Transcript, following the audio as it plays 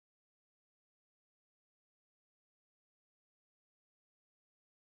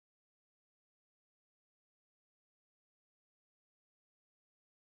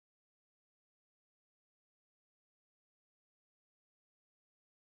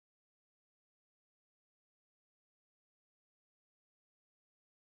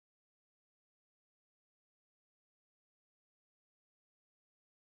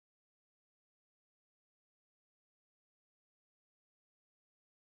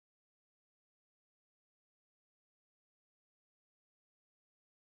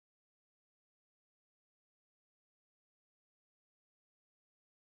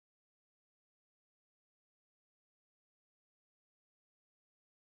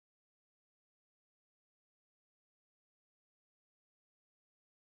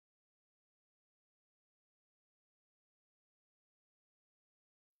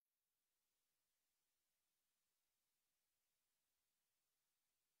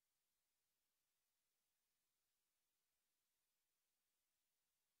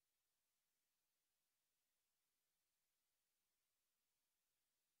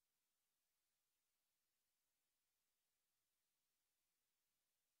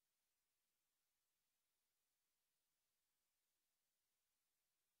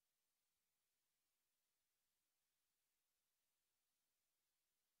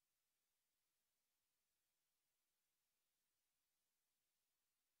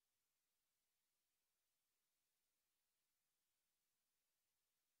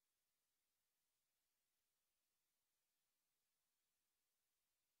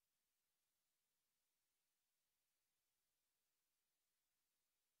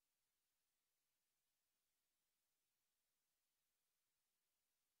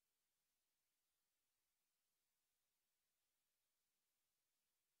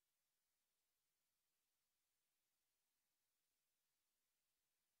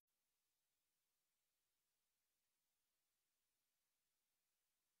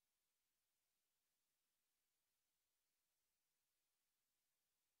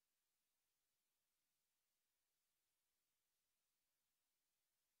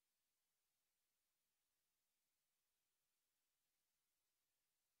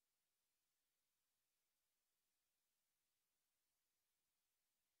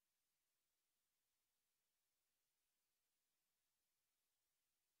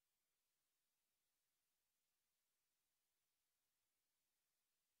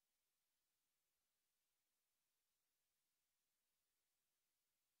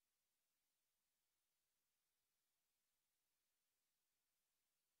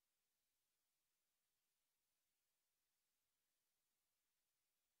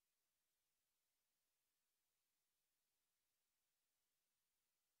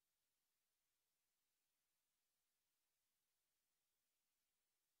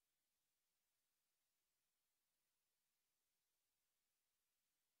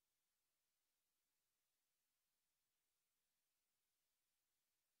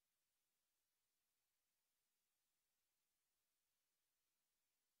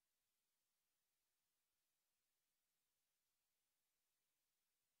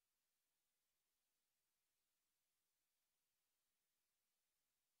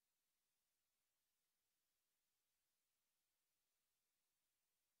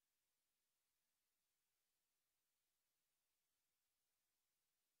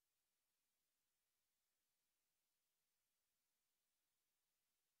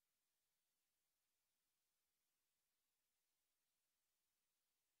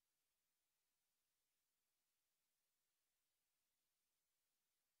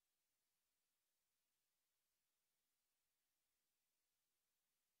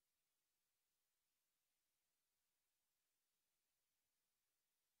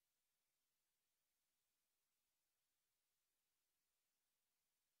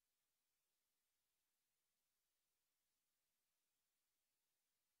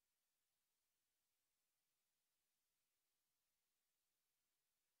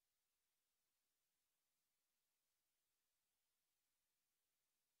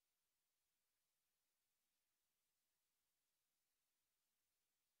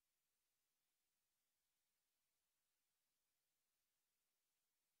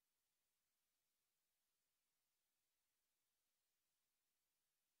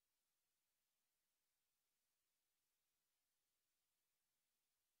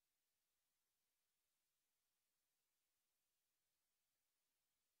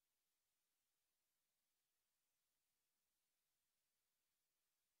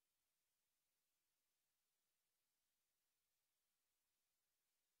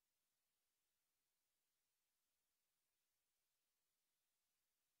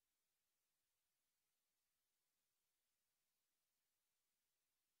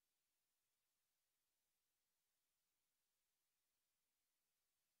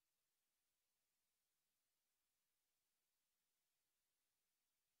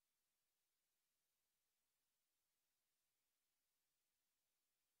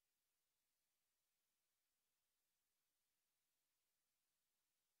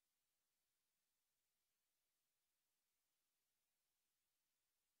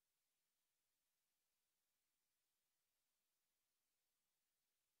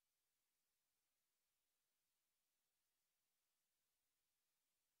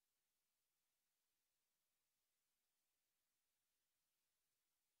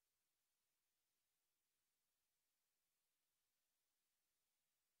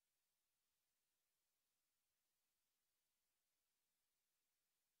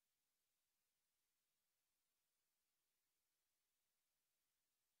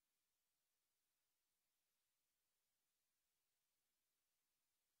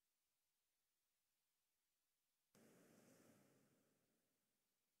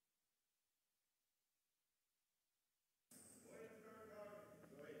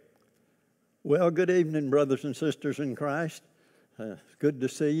Well, good evening, brothers and sisters in Christ. It's good to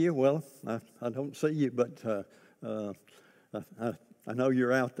see you. Well, I don't see you, but I know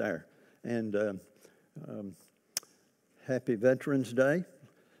you're out there. And happy Veterans Day.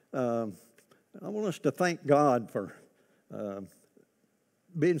 I want us to thank God for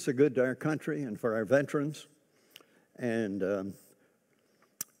being so good to our country and for our veterans. And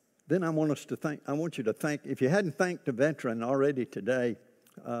then I want you to thank, if you hadn't thanked a veteran already today,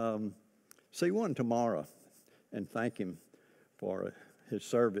 see one tomorrow and thank him for his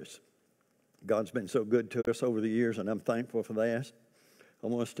service. God's been so good to us over the years, and I'm thankful for that. I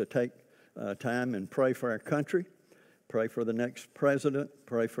want us to take time and pray for our country, pray for the next president,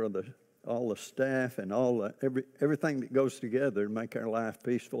 pray for all the staff and everything that goes together to make our life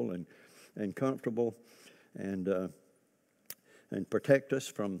peaceful and comfortable, and protect us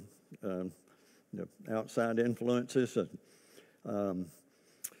from the outside influences.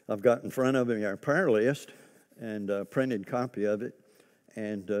 I've got in front of me our prayer list and a printed copy of it.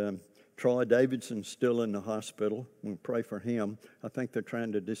 And Troy Davidson's still in the hospital. We'll pray for him. I think they're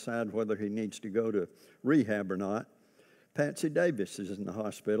trying to decide whether he needs to go to rehab or not. Patsy Davis is in the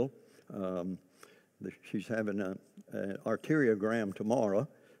hospital. She's having an arteriogram tomorrow,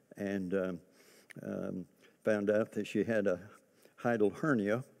 and found out that she had a hiatal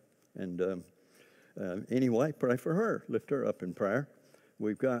hernia. And anyway, pray for her. Lift her up in prayer.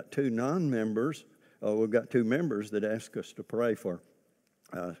 We've got two members that ask us to pray for.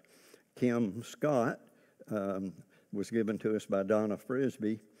 Kim Scott was given to us by Donna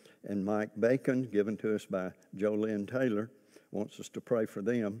Frisbee, and Mike Bacon, given to us by Jolynn Taylor, wants us to pray for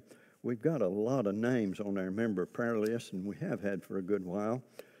them. We've got a lot of names on our member prayer list, and we have had for a good while,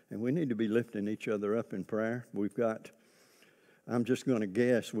 and we need to be lifting each other up in prayer. I'm just going to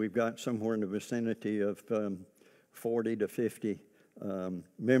guess, we've got somewhere in the vicinity of 40 to 50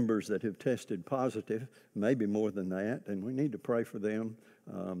 members that have tested positive, maybe more than that, and we need to pray for them.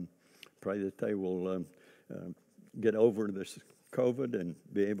 Pray that they will get over this COVID and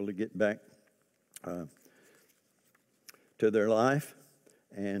be able to get back to their life.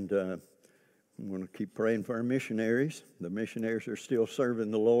 And I'm going to keep praying for our missionaries. The missionaries are still serving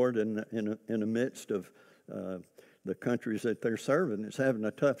the Lord in the midst of the countries that they're serving. It's having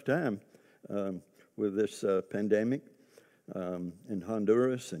a tough time with this pandemic. In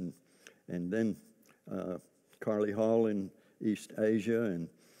Honduras, and then Carly Hall in East Asia,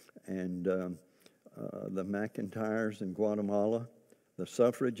 and the McIntyres in Guatemala, the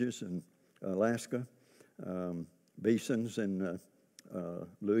Suffrages in Alaska, Beesons in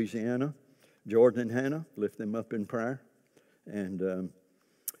Louisiana, Jordan and Hannah, lift them up in prayer, and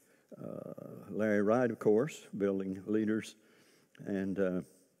Larry Wright, of course, building leaders, and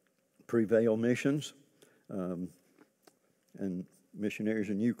Prevail Missions, and missionaries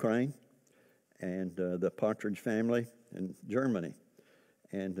in Ukraine, and the Partridge family in Germany,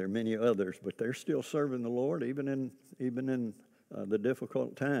 and there are many others, but they're still serving the Lord even in the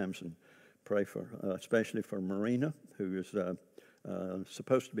difficult times. And pray for especially for Marina, who is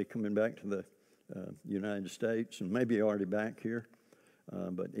supposed to be coming back to the United States and maybe already back here,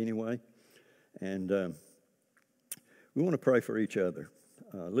 but anyway, and we want to pray for each other,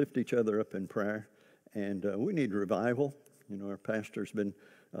 lift each other up in prayer, and we need revival. You know, our pastor's been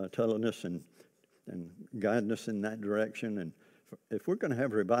telling us and guiding us in that direction. And if we're going to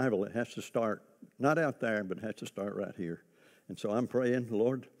have revival, it has to start not out there, but it has to start right here. And so I'm praying,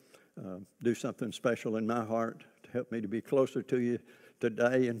 Lord, do something special in my heart to help me to be closer to you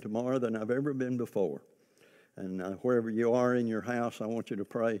today and tomorrow than I've ever been before. And wherever you are in your house, I want you to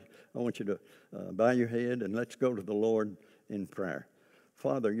pray. I want you to bow your head, and let's go to the Lord in prayer.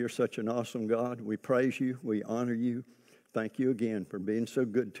 Father, you're such an awesome God. We praise you. We honor you. Thank you again for being so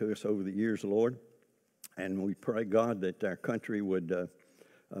good to us over the years, Lord. And we pray, God, that our country would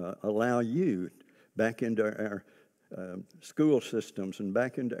allow you back into our school systems and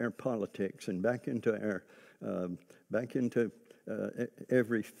back into our politics and back into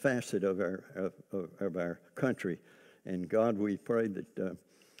every facet of our country. And God, we pray that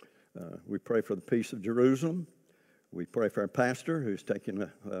we pray for the peace of Jerusalem. We pray for our pastor who's taking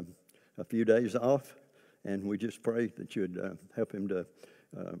a few days off. And we just pray that you'd help him to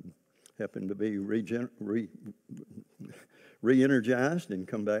be re-energized and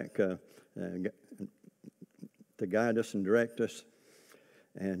come back to guide us and direct us.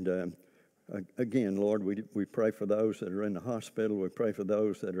 And again, Lord, we pray for those that are in the hospital. We pray for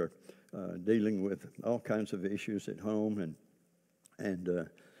those that are dealing with all kinds of issues at home. And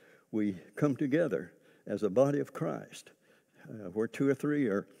we come together as a body of Christ, where two or three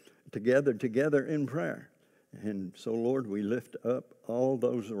are together in prayer. And so, Lord, we lift up all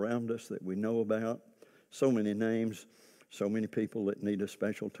those around us that we know about, so many names, so many people that need a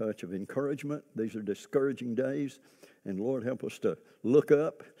special touch of encouragement. These are discouraging days, and Lord, help us to look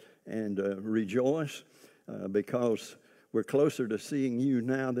up and rejoice because we're closer to seeing you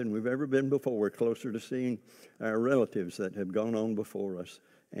now than we've ever been before. We're closer to seeing our relatives that have gone on before us.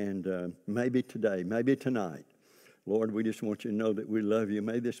 And maybe today, maybe tonight, Lord, we just want you to know that we love you.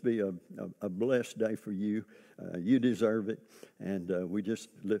 May this be a blessed day for you. You deserve it. And we just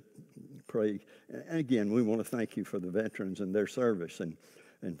pray. And again, we want to thank you for the veterans and their service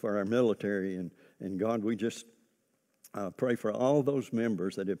and for our military. And God, we just pray for all those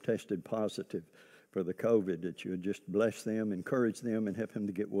members that have tested positive for the COVID, that you would just bless them, encourage them, and help them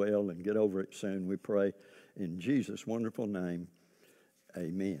to get well and get over it soon. We pray in Jesus' wonderful name.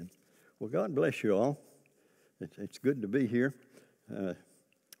 Amen. Well, God bless you all. It's good to be here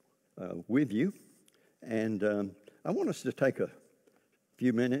with you. And I want us to take a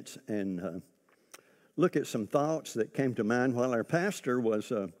few minutes and look at some thoughts that came to mind while our pastor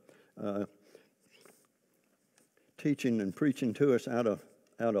was teaching and preaching to us out of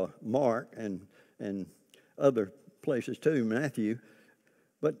Mark and other places too, Matthew.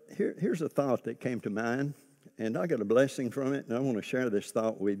 But here's a thought that came to mind, and I got a blessing from it, and I want to share this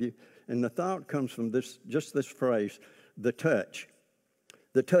thought with you. And the thought comes from this phrase, the touch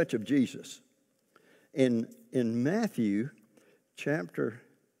of Jesus. In Matthew chapter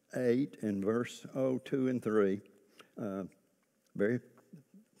 8 and verse 2 and 3, very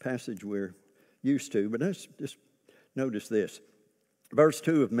passage we're used to, but let's just notice this. Verse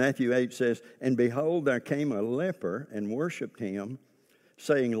 2 of Matthew 8 says, "And behold, there came a leper and worshipped him,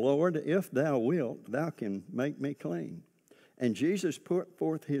 saying, Lord, if thou wilt, thou can make me clean. And Jesus put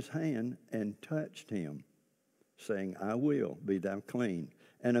forth his hand and touched him, saying, I will, be thou clean.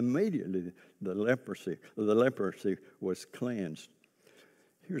 And immediately the leprosy was cleansed."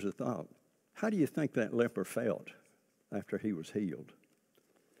 Here's a thought. How do you think that leper felt after he was healed?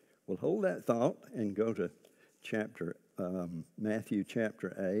 Well, hold that thought and go to Matthew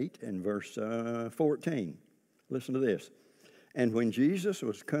chapter 8 and verse 14. Listen to this. "And when Jesus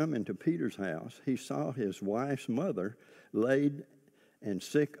was come into Peter's house, he saw his wife's mother laid and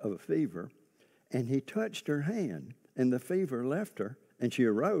sick of a fever, and he touched her hand, and the fever left her, and she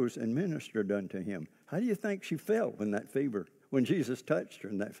arose and ministered unto him." How do you think she felt when Jesus touched her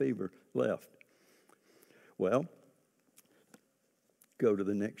and that fever left? Well, go to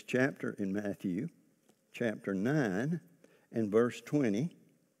the next chapter in Matthew, chapter 9 and verse 20.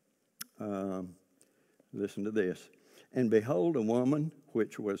 Listen to this. "And behold, a woman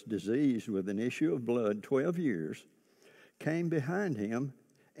which was diseased with an issue of blood 12 years came behind him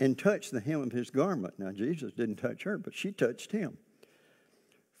and touched the hem of his garment." Now, Jesus didn't touch her, but she touched him.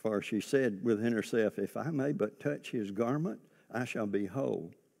 "For she said within herself, If I may but touch his garment, I shall be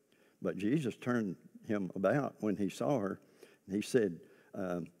whole. But Jesus turned him about when he saw her, and he said,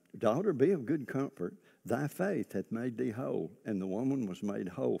 Daughter, be of good comfort. Thy faith hath made thee whole. And the woman was made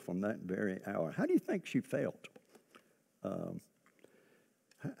whole from that very hour." How do you think she felt? How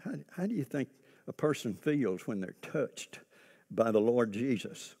do you think a person feels when they're touched by the Lord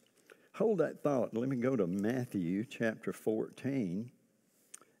Jesus? Hold that thought. Let me go to Matthew chapter 14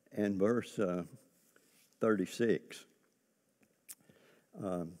 and verse 36.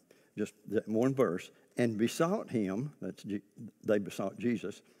 Just that one verse. "And besought him," they besought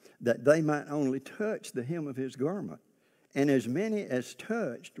Jesus, "that they might only touch the hem of his garment. And as many as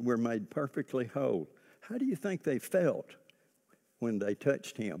touched were made perfectly whole." How do you think they felt when they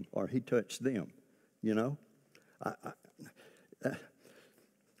touched him or he touched them? You know?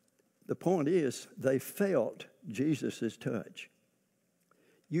 The point is, they felt Jesus' touch.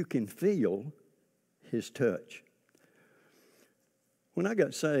 You can feel his touch. When I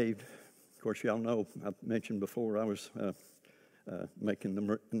got saved, of course, y'all know, I've mentioned before, I was making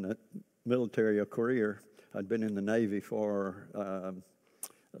the military a career. I'd been in the Navy for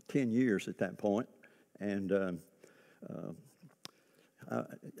 10 years at that point. And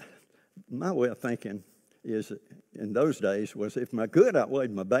my way of thinking is, in those days, was if my good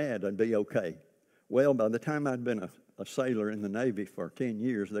outweighed my bad, I'd be okay. Well, by the time I'd been a sailor in the Navy for 10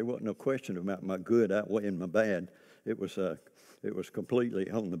 years, there wasn't no question about my good outweighing my bad. It was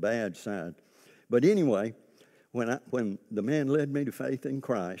completely on the bad side. But anyway, when the man led me to faith in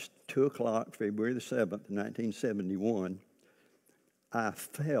Christ, 2 o'clock, February the 7th, 1971, I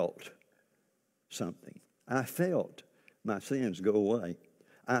felt something. I felt my sins go away.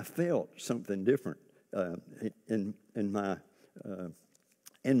 I felt something different in my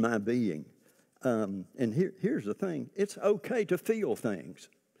being. And here's the thing. It's okay to feel things.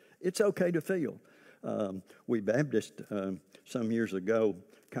 It's okay to feel. we Baptists some years ago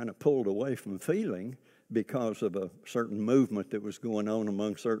kind of pulled away from feeling because of a certain movement that was going on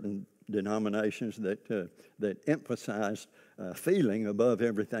among certain denominations that emphasized feeling above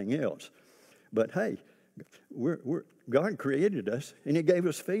everything else. But hey, God created us, and He gave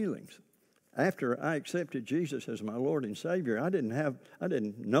us feelings. After I accepted Jesus as my Lord and Savior, I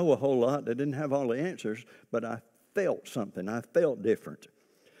didn't know a whole lot. I didn't have all the answers, but I felt something. I felt different.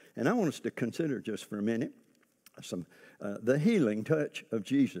 And I want us to consider just for a minute the healing touch of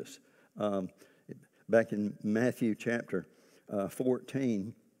Jesus. Back in Matthew chapter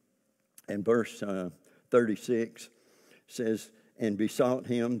 14 and verse 36 says, "And besought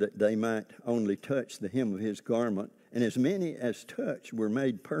him that they might only touch the hem of his garment. And as many as touched were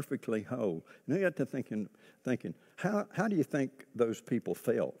made perfectly whole." And I got to thinking, how do you think those people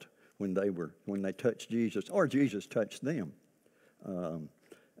felt when they touched Jesus, or Jesus touched them? And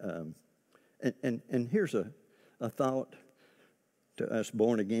here's a thought to us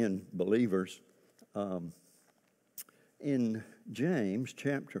born again believers. In James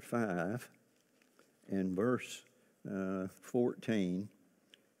chapter 5 and verse 14,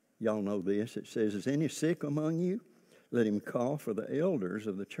 y'all know this. It says, "Is any sick among you? Let him call for the elders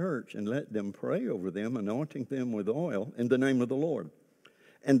of the church, and let them pray over them, anointing them with oil in the name of the Lord.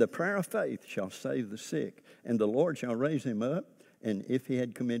 And the prayer of faith shall save the sick, and the Lord shall raise him up. And if he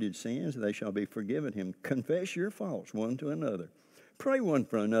had committed sins, they shall be forgiven him. Confess your faults one to another. Pray one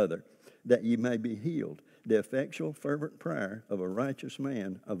for another, that ye may be healed. The effectual fervent prayer of a righteous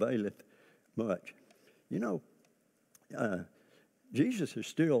man availeth much." You know, Jesus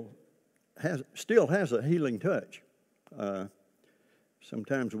still has a healing touch.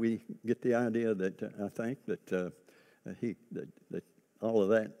 Sometimes we get the idea that I think that all of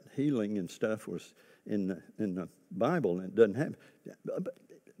that healing and stuff was in the Bible, and it doesn't happen.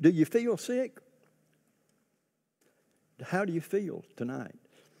 Do you feel sick? How do you feel tonight?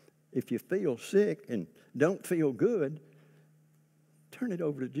 If you feel sick and don't feel good, turn it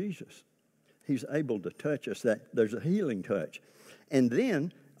over to Jesus. He's able to touch us. There's a healing touch. And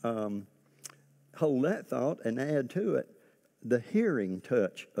then hold that thought and add to it the hearing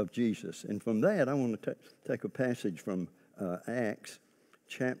touch of Jesus. And from that, I want to take a passage from Acts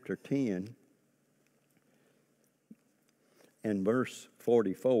chapter 10 and verse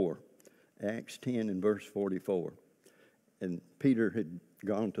 44. Acts 10 and verse 44. And Peter had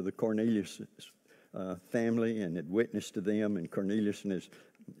gone to the Cornelius family and had witnessed to them, and Cornelius and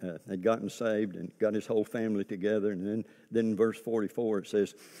had gotten saved and got his whole family together. And then in verse 44 it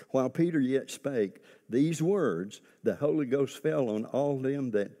says, "While Peter yet spake these words, the Holy Ghost fell on all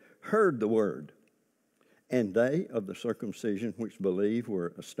them that heard the word. And they of the circumcision which believed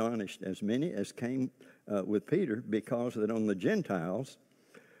were astonished, as many as came with Peter, because that on the Gentiles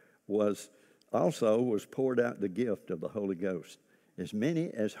was poured out the gift of the Holy Ghost. As many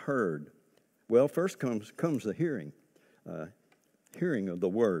as heard." Well, first comes the hearing. Hearing of the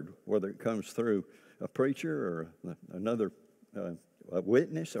word, whether it comes through a preacher or another a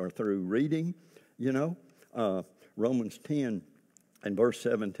witness or through reading. You know, Romans 10 and verse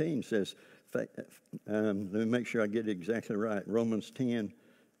 17 says, let me make sure I get it exactly right. Romans 10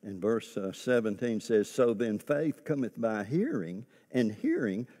 and verse 17 says, "So then faith cometh by hearing, and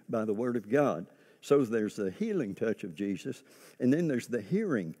hearing by the word of God." So there's the healing touch of Jesus, and then there's the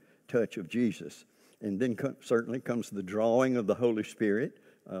hearing touch of Jesus. And then certainly comes the drawing of the Holy Spirit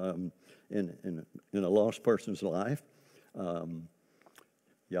in a lost person's life.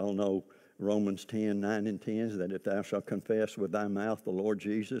 Y'all know Romans 10, 9 and 10, that if thou shalt confess with thy mouth the Lord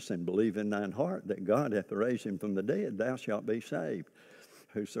Jesus and believe in thine heart that God hath raised him from the dead, thou shalt be saved.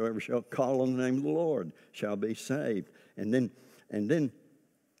 Whosoever shall call on the name of the Lord shall be saved. And then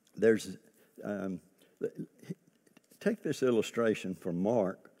there's, take this illustration from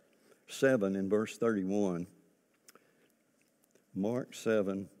Mark 7 and verse 31. Mark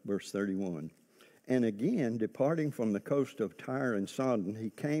 7, verse 31. "And again, departing from the coast of Tyre and Sidon, he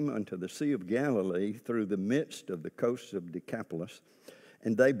came unto the Sea of Galilee through the midst of the coasts of Decapolis.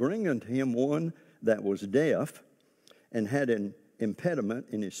 And they bring unto him one that was deaf and had an impediment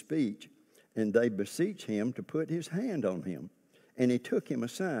in his speech, and they beseech him to put his hand on him. And he took him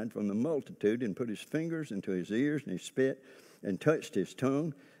aside from the multitude and put his fingers into his ears and he spit and touched his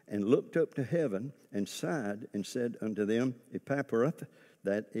tongue and looked up to heaven and sighed and said unto them, Epaphrath,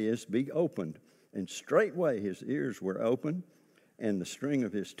 that is, be opened. And straightway his ears were opened, and the string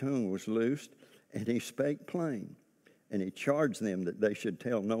of his tongue was loosed, and he spake plain. And he charged them that they should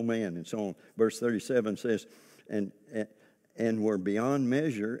tell no man, and so on. Verse 37 says, and were beyond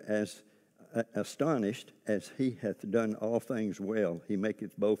measure as astonished, as he hath done all things well. He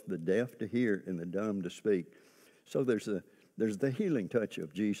maketh both the deaf to hear and the dumb to speak. So there's the healing touch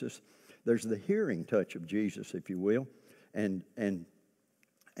of Jesus. There's the hearing touch of Jesus, if you will. And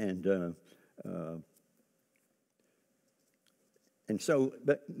so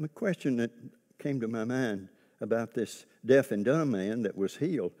the question that came to my mind about this deaf and dumb man that was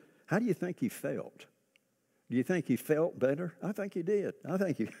healed, how do you think he felt? Do you think he felt better? I think he did. I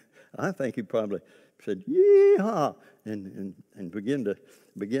think he probably said, "Yee-haw," and begin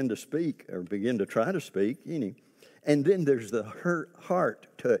to speak, or begin to try to speak. And then there's the heart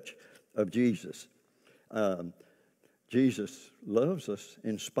touch of Jesus. Jesus loves us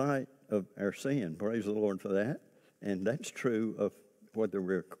in spite of our sin. Praise the Lord for that. And that's true of whether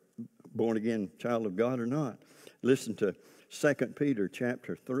we're born again child of God or not. Listen to 2 Peter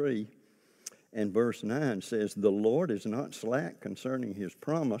chapter 3 and verse 9 says, "The Lord is not slack concerning his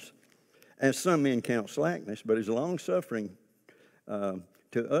promise, as some men count slackness, but is long-suffering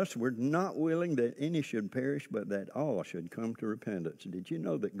to us. We're not willing that any should perish, but that all should come to repentance." Did you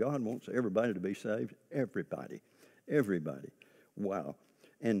know that God wants everybody to be saved? Everybody. Everybody. Wow.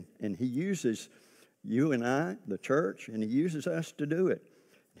 And he uses you and I, the church, and he uses us to do it.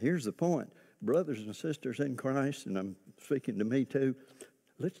 Here's the point. Brothers and sisters in Christ, and I'm speaking to me too,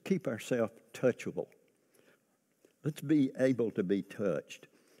 let's keep ourselves touchable. Let's be able to be touched,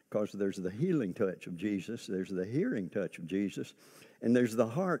 because there's the healing touch of Jesus, there's the hearing touch of Jesus, and there's the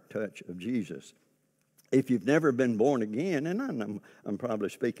heart touch of Jesus. If you've never been born again, and I'm probably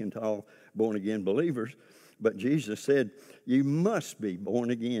speaking to all born-again believers, but Jesus said, you must be born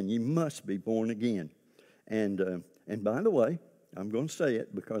again. You must be born again. And by the way, I'm going to say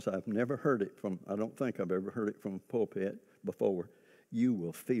it because I've never heard it I don't think I've ever heard it from a pulpit before. You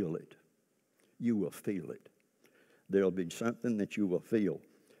will feel it. You will feel it. There'll be something that you will feel.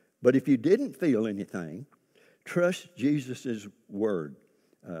 But if you didn't feel anything, trust Jesus' word.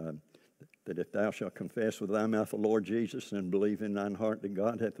 That if thou shalt confess with thy mouth the Lord Jesus and believe in thine heart that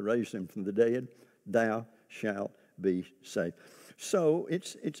God hath raised him from the dead, thou shalt be saved. So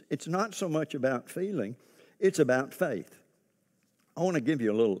it's not so much about feeling, it's about faith. I want to give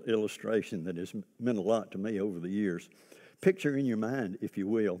you a little illustration that has meant a lot to me over the years. Picture in your mind, if you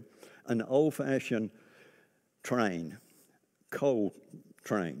will, an old-fashioned train, coal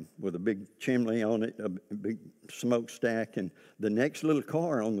train with a big chimney on it, a big smokestack, and the next little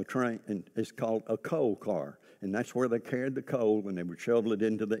car on the train is called a coal car, and that's where they carried the coal when they would shovel it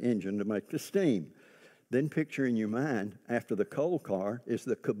into the engine to make the steam. Then picture in your mind, after the coal car is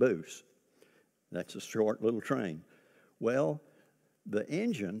the caboose. That's a short little train. Well, the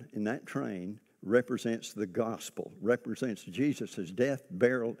engine in that train represents the gospel, represents Jesus' death,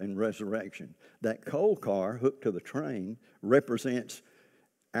 burial, and resurrection. That coal car hooked to the train represents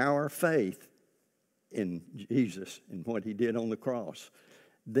our faith in Jesus and what he did on the cross.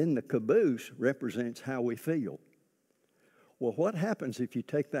 Then the caboose represents how we feel. Well, what happens if you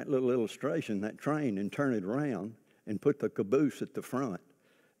take that little illustration, that train, and turn it around and put the caboose at the front?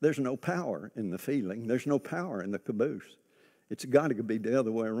 There's no power in the feeling. There's no power in the caboose. It's got to be the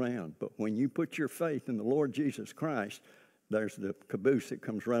other way around. But when you put your faith in the Lord Jesus Christ, there's the caboose that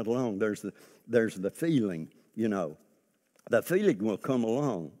comes right along. There's the feeling, you know. The feeling will come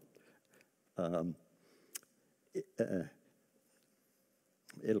along.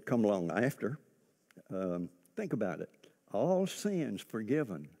 It'll come along after. Think about it. All sins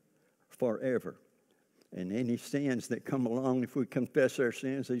forgiven forever. And any sins that come along, if we confess our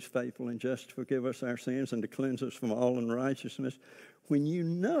sins, he's faithful and just to forgive us our sins and to cleanse us from all unrighteousness. When you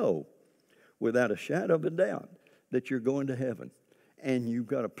know, without a shadow of a doubt, that you're going to heaven, and you've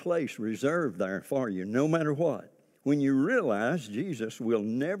got a place reserved there for you, no matter what. When you realize Jesus will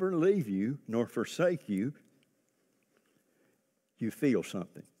never leave you nor forsake you, you feel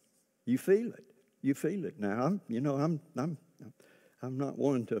something. You feel it. You feel it. Now, I'm not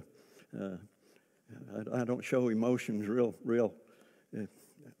one to. I don't show emotions real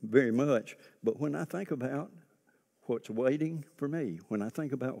very much. But when I think about what's waiting for me, when I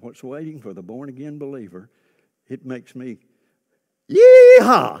think about what's waiting for the born-again believer, it makes me,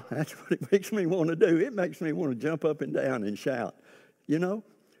 yee-haw! That's what it makes me want to do. It makes me want to jump up and down and shout. You know,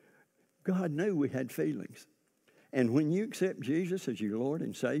 God knew we had feelings. And when you accept Jesus as your Lord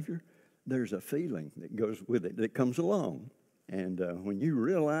and Savior, there's a feeling that goes with it, that comes along. And when you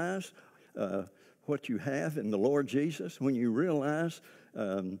realize what you have in the Lord Jesus, when you realize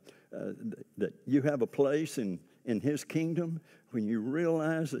that you have a place in his kingdom, when you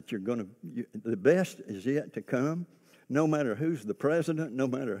realize that the best is yet to come, no matter who's the president, no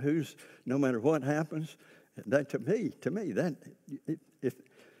matter what happens, that to me,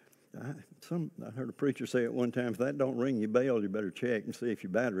 I heard a preacher say at one time, if that don't ring your bell, you better check and see if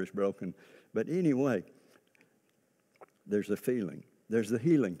your battery's broken. But anyway, there's a feeling. There's the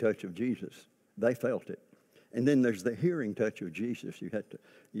healing touch of Jesus. They felt it. And then there's the hearing touch of Jesus. You have to,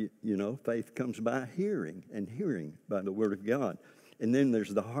 you know, faith comes by hearing, and hearing by the Word of God. And then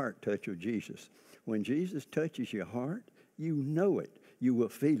there's the heart touch of Jesus. When Jesus touches your heart, you know it. You will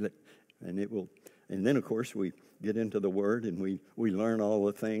feel it. And it will. And then, of course, we get into the Word, and we learn all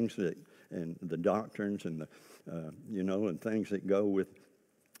the things that, and the doctrines and the, you know, and things that go with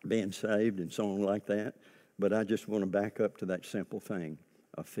being saved and so on like that. But I just want to back up to that simple thing,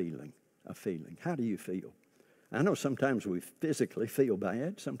 a feeling, a feeling. How do you feel? I know sometimes we physically feel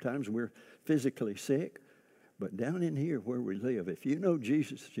bad. Sometimes we're physically sick. But down in here where we live, if you know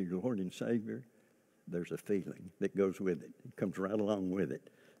Jesus is your Lord and Savior, there's a feeling that goes with it. It comes right along with it.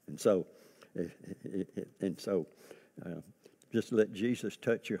 And so, just let Jesus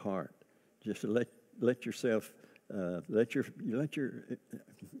touch your heart. Just let yourself, let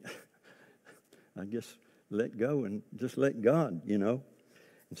go and just let God, you know.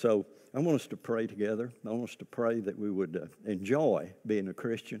 And so I want us to pray together. I want us to pray that we would enjoy being a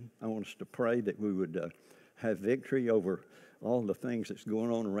Christian. I want us to pray that we would have victory over all the things that's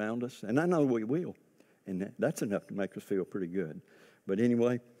going on around us. And I know we will. And that's enough to make us feel pretty good. But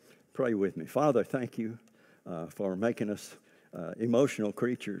anyway, pray with me. Father, thank you for making us emotional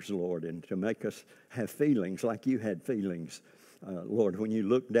creatures, Lord, and to make us have feelings like you had feelings, Lord, when you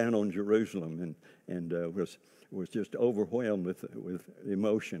looked down on Jerusalem and was just overwhelmed with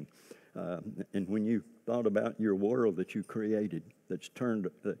emotion. And when you thought about your world that you created, that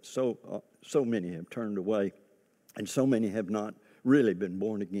so many have turned away, and so many have not really been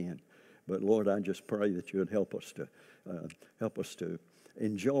born again. But Lord, I just pray that you would help us to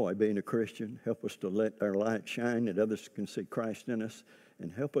enjoy being a Christian. Help us to let our light shine that others can see Christ in us,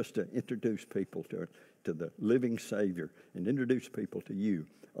 and help us to introduce people to the living Savior, and introduce people to you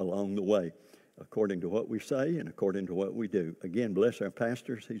along the way, according to what we say and according to what we do. Again, bless our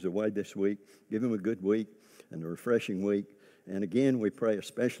pastors. He's away this week. Give him a good week and a refreshing week. And again, we pray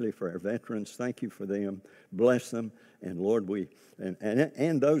especially for our veterans. Thank you for them. Bless them. And Lord,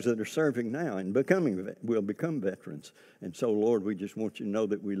 and those that are serving now and will become veterans. And so, Lord, we just want you to know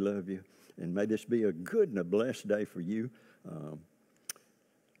that we love you. And may this be a good and a blessed day for you.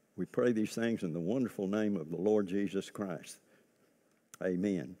 We pray these things in the wonderful name of the Lord Jesus Christ.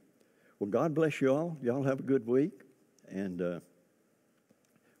 Amen. Well, God bless you all. Y'all have a good week. And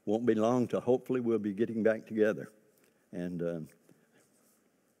won't be long till hopefully we'll be getting back together and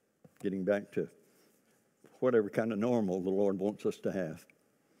getting back to whatever kind of normal the Lord wants us to have.